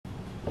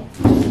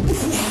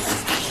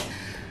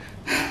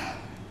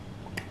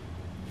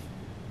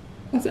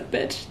What's up,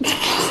 bitch?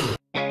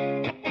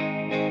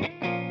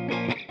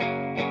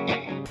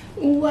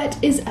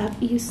 What is up,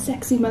 you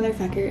sexy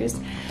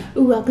motherfuckers?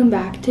 Welcome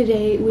back.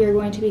 Today we are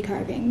going to be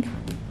carving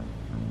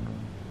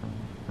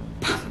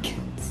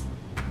pumpkins.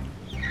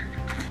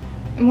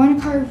 I want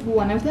to carve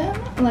one of them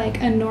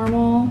like a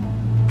normal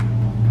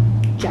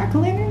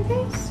jack-o'-lantern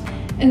face,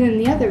 and then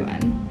the other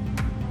one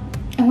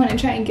I want to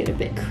try and get a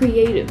bit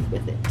creative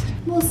with it.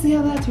 We'll see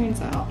how that turns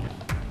out.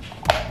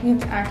 We have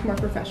to act more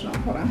professional.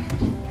 Hold on.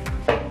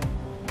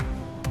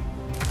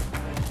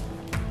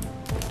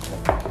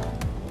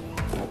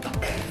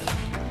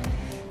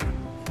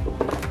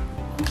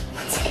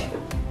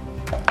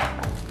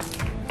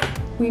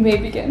 We may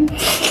begin.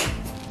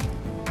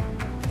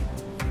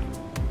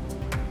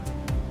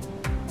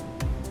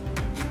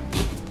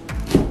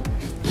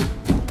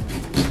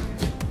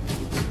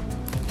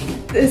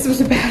 This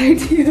was a bad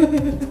idea.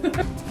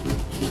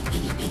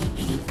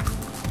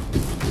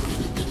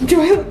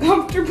 Do I look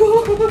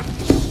comfortable?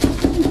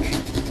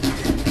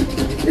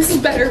 This is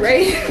better,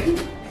 right?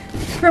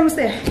 We're almost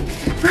there.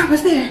 We're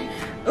almost there.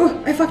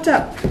 Oh, I fucked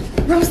up.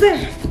 We're almost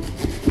there.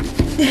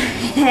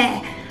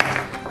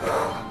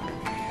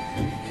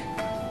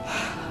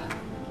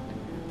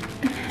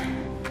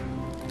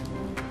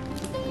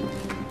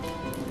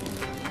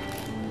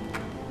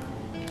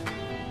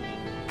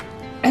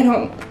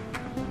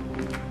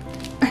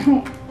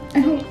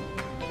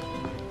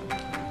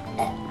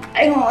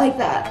 I don't like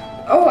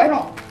that. Oh,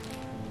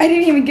 I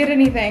didn't even get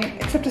anything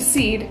except a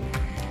seed.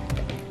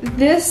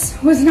 This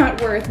was not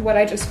worth what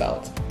I just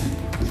felt.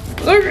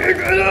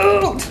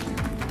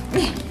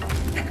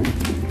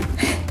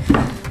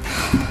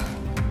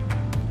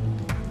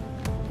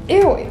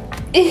 Ew,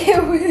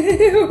 ew.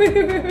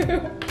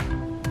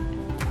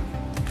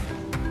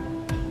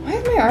 Why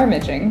is my arm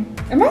itching?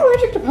 Am I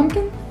allergic to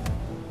pumpkin?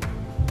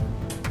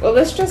 Well,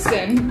 this just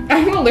in.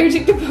 I'm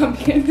allergic to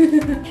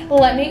pumpkin.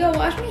 Let me go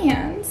wash my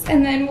hands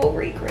and then we'll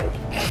regroup.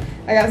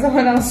 I got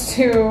someone else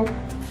to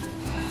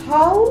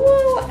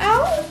hollow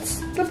out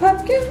the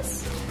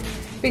pumpkins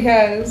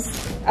because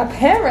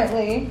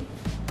apparently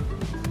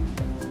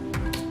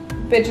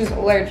bitch is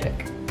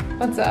allergic.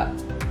 What's up?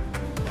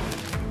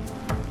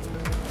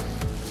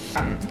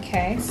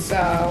 Okay,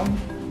 so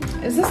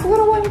is this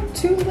little one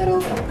too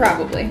little?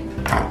 Probably.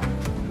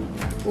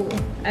 Ooh,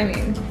 I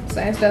mean,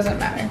 size doesn't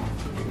matter.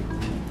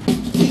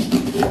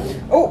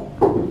 Oh!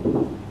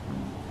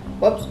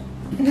 Whoops.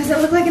 Does it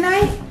look like an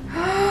eye?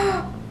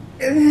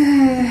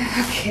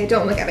 Okay,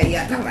 don't look at it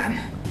yet. Hold on.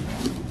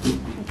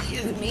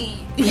 Excuse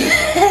me.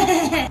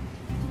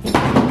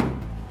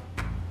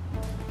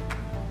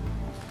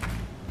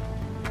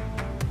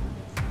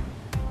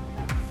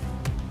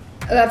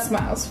 That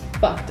smile's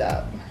fucked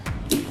up.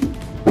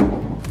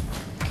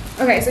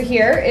 Okay, so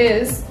here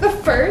is the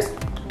first.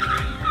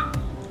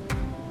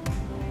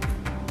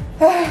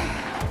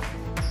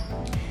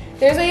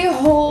 There's a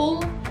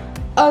whole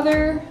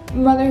other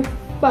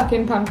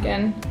motherfucking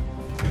pumpkin.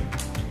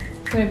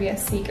 It's gonna be a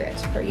secret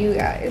for you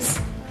guys.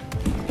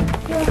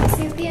 You'll have to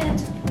see at the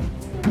end.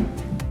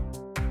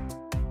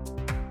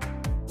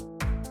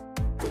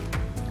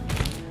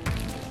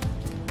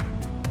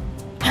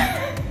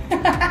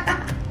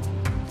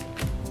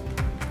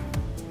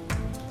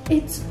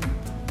 It's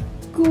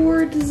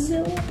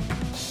Gourdzilla.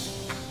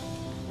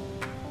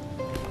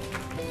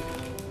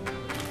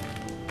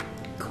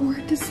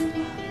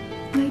 Gourdzilla.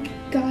 Like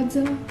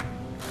Godzilla,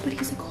 but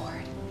he's a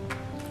gourd.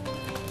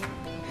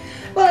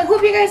 Well, I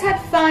hope you guys had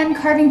fun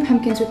carving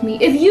pumpkins with me.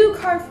 If you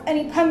carve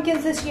any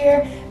pumpkins this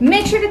year,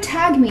 make sure to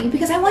tag me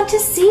because I want to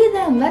see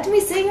them. Let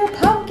me see your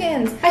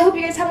pumpkins. I hope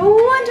you guys have a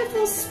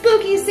wonderful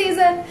spooky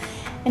season.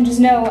 And just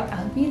know,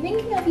 I'll be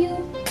thinking of you.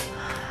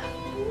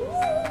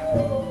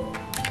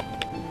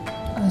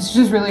 Oh, this is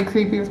just really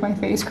creepy with my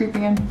face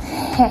creeping in.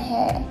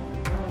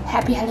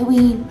 Happy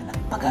Halloween,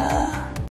 motherfucker.